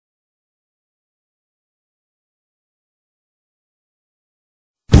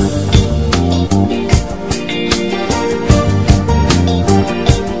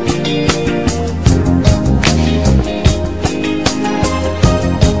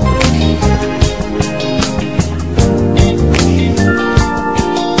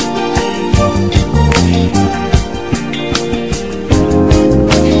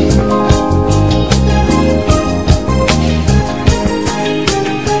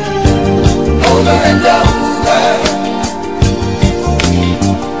over and over.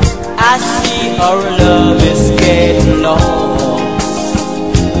 I see our love is getting lost.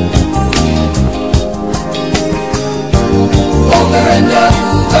 Over and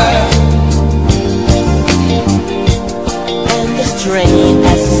over. And the strain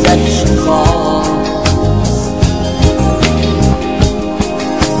has such a cost.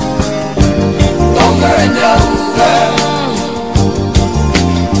 Over and over.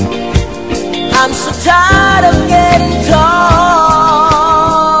 I'm so tired of getting tossed.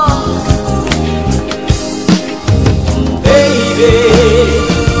 Baby,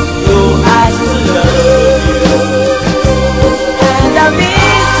 though I still love you, and I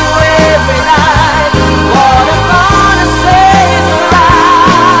miss you every night, what I'm gonna say is right.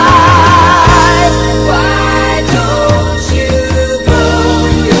 Why don't you go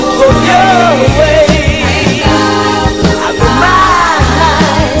your way?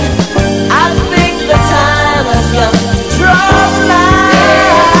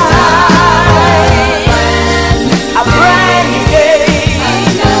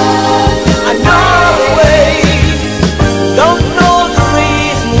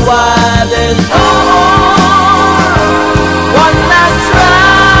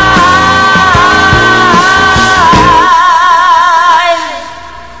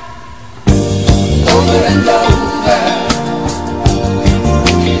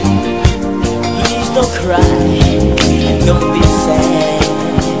 Don't cry and don't be sad.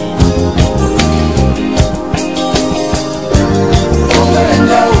 over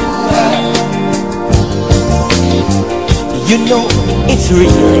and over. You know it's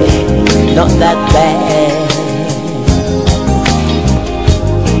really not that bad.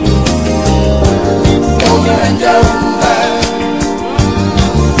 Over and over.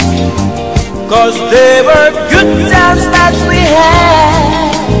 'Cause they were good times that we had.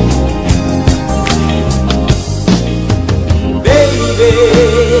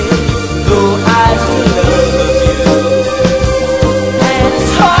 Though I still love you, and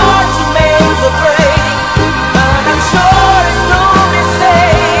it's hard to make a break, but I'm sure it's no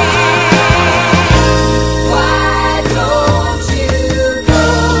mistake. Why don't you go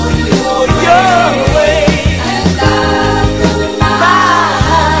your way? And I'll go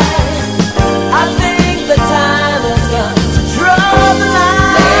mine. I think the time has come to draw the line.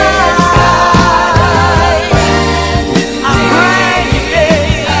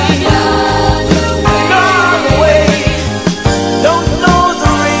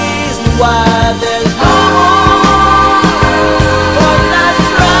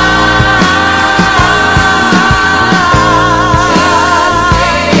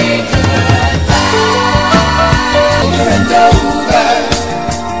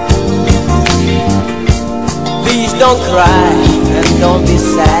 Don't cry and don't be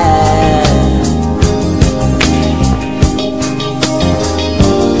sad.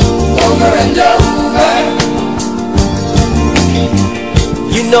 over and over.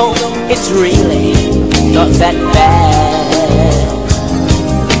 You know it's really not that bad.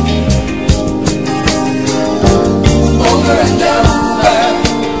 Over and over.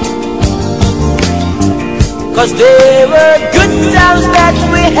 'Cause they were good times that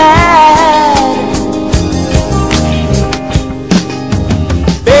we had.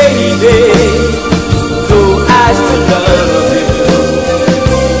 Baby,